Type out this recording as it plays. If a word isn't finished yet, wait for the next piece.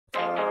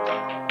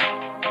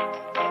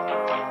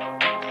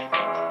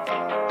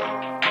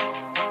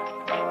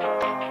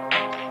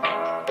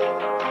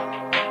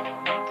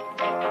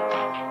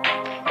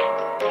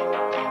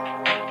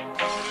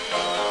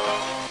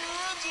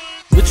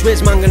Which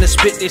way's man gonna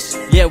spit this?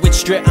 Yeah, which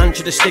straight hand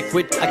should I stick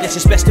with? I guess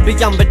it's best to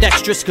be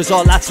ambidextrous, cause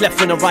all that's left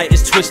when the right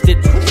is twisted.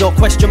 No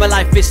question my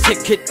life is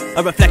ticket,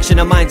 a reflection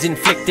of mine's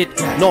inflicted.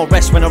 No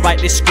rest when I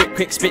write this script,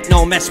 quick spit,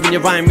 no mess when you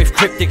rhyme with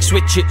cryptic.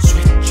 Switch it,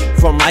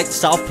 from right to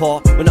southpaw,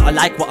 when not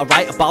alike what I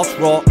write about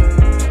raw.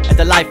 At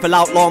the life of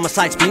outlaw, my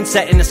sights been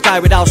set in the sky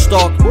without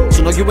stalk.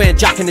 So no, you ain't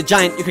Jack and the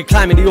Giant, you can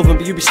climb in the oven,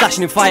 but you be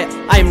slashing in fire.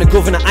 I am the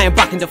governor, I am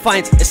back in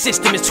defiance. The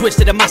system is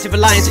twisted, a massive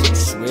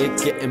alliance. We're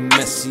getting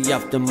messy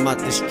after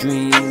maddest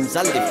dreams.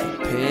 I live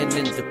in pain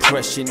and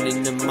depression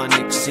in the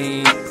manic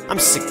scene. I'm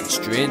sick and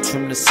strange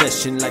from the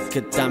session like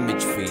a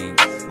damaged fiend.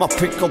 My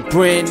prickle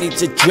brain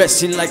needs a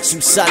dressing like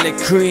some salad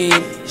cream.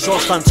 So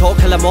stand tall,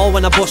 kill them all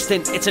when I bust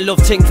in. It's a love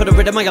thing for the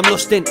rhythm I am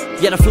lusting.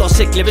 Yeah, the flow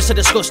sick, lyrics are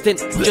disgusting.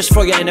 Just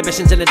throw your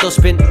inhibitions in the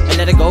dustbin and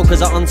let it go,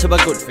 cause I'm onto a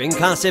good thing.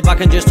 Can't sit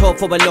back and just hope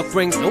for what luck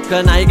brings. Look,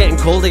 now you're getting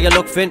colder, you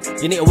look thin.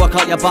 You need to work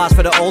out your bars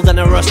for the old and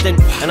the rusting.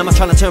 And I'm not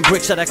trying to turn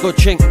bricks at a good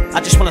chink. I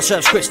just wanna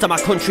serve scripts to my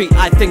country.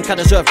 I think I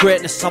deserve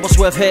greatness. I will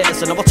swerve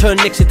haters and I will turn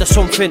nicks into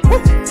something.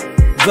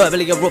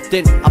 Verbally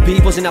erupting, I'll be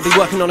buzzing, I'll be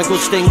working on a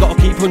good sting.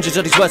 Gotta keep hundreds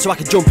of these words so I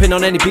can jump in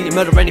on any beat and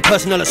murder any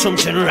personal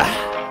assumption.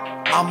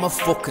 I'm a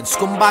fucking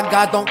scumbag,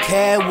 I don't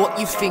care what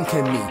you think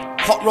of me.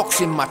 Hot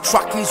rocks in my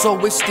track is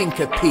always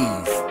stinker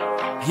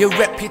peeve. Your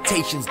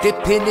reputation's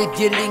dipping if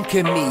you link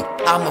at me.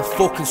 I'm a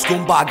fucking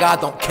scumbag, I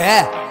don't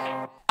care.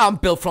 I'm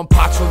built from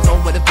parts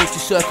unknown where the bush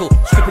is circle.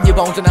 Stripping your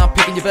bones and I'm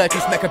picking your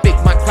virtues. Make a big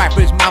man cry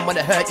for his man when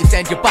it hurt you.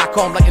 Send you back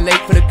home like you're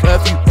late for the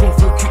curfew. Kung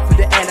fu kick for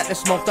the air like the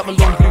smoke that my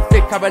lungs do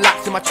thick. I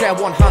relax in my chair,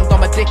 one hand on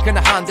my dick and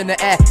a hand in the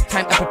air.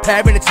 Time to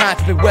prepare and it's time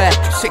to beware.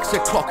 6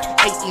 o'clock,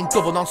 18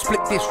 double on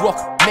split this rock.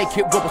 Make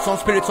it rubble, some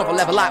spirits of a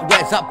level like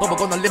where's that bubble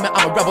gonna limit?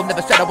 I'm a rebel,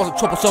 never said I wasn't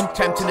troublesome.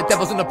 Tempting the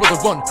devils and the brother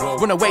run.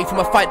 Run away from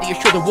a fight that you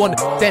should've won.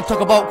 Then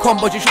talk about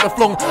combos you should've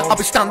flung. I'll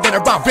be standing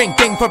around, ring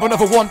ding for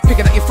another one.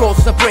 Picking at your flaws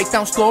as I break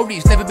down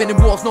stories. Never been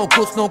in wars, no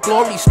guts, no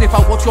glory. Sniff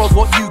out what's yours,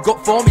 what you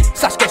got for me.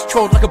 Sass gets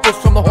trolled like a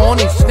bus from the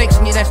hornies. Snakes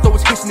in your nest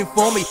always kissing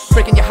for me.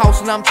 Breaking your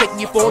house and I'm taking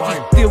your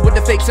 4Gs. Deal with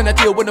the fakes and I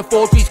deal with the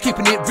 4Gs.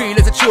 Keeping it real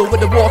as a chill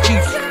with the war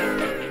chiefs.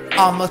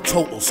 I'm a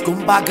total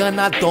scumbag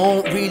and I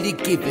don't really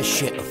give a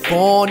shit. A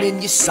thorn in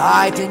your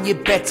side and you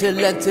better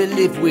learn to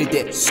live with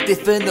it.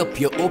 Stiffen up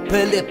your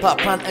upper lip, I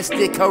plan to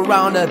stick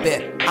around a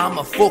bit. I'm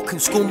a fucking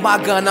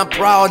scumbag and I'm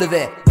proud of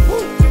it.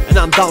 And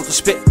I'm down to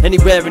spit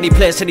anywhere, any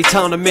place, any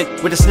town I'm in.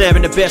 With a snare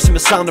in the bass and the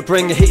sound I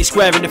bring. I hit you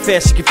square in the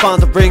face, you can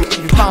find the ring.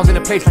 You found in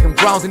a place like I'm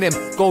grounding him.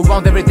 Go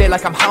round every day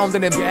like I'm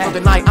hounding him. For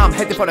the night I'm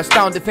headed for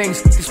astounding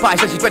things.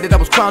 Despise as she's ready, I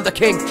was crowned a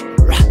king.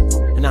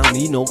 And I don't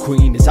need no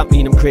queen, does that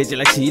mean I'm crazy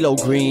like CeeLo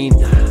Green?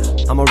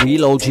 I'm a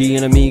real OG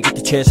and I'm eager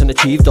to chase and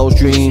achieve those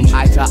dreams.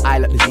 Eye to eye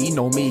like the Z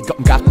know me. Got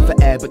them gasping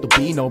for air but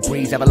there'll be no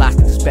breeze.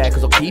 Everlasting despair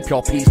cause I'll keep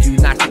your peace. Too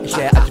nice to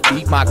share, I just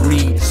feed my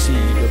greed. Seed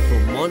of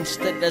a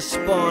monster, the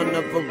spawn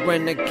of a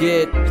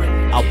renegade.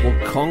 I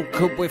will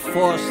conquer with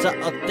force that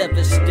I'll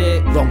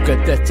devastate. Longer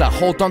that I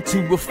hold on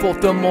to a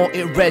thought, the more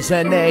it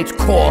resonates.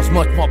 Cause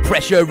much more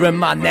pressure and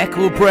my neck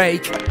will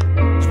break.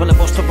 When I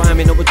bust a rhyme,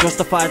 you know it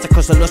justifies it.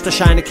 Cause the lust of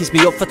shine, it keeps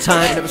me up for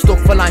time. Never stuck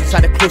for lines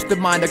inside a cluster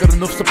mind. I got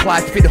enough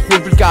supplies to feed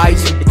 100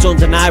 guys. It's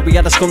undenied, we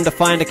had a scum to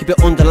find. I keep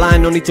it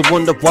underlined, no need to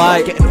wonder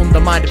why. Getting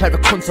undermined, a pair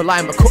of cunts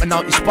aligned. We're cutting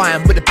out your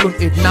spine with a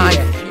blunted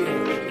knife.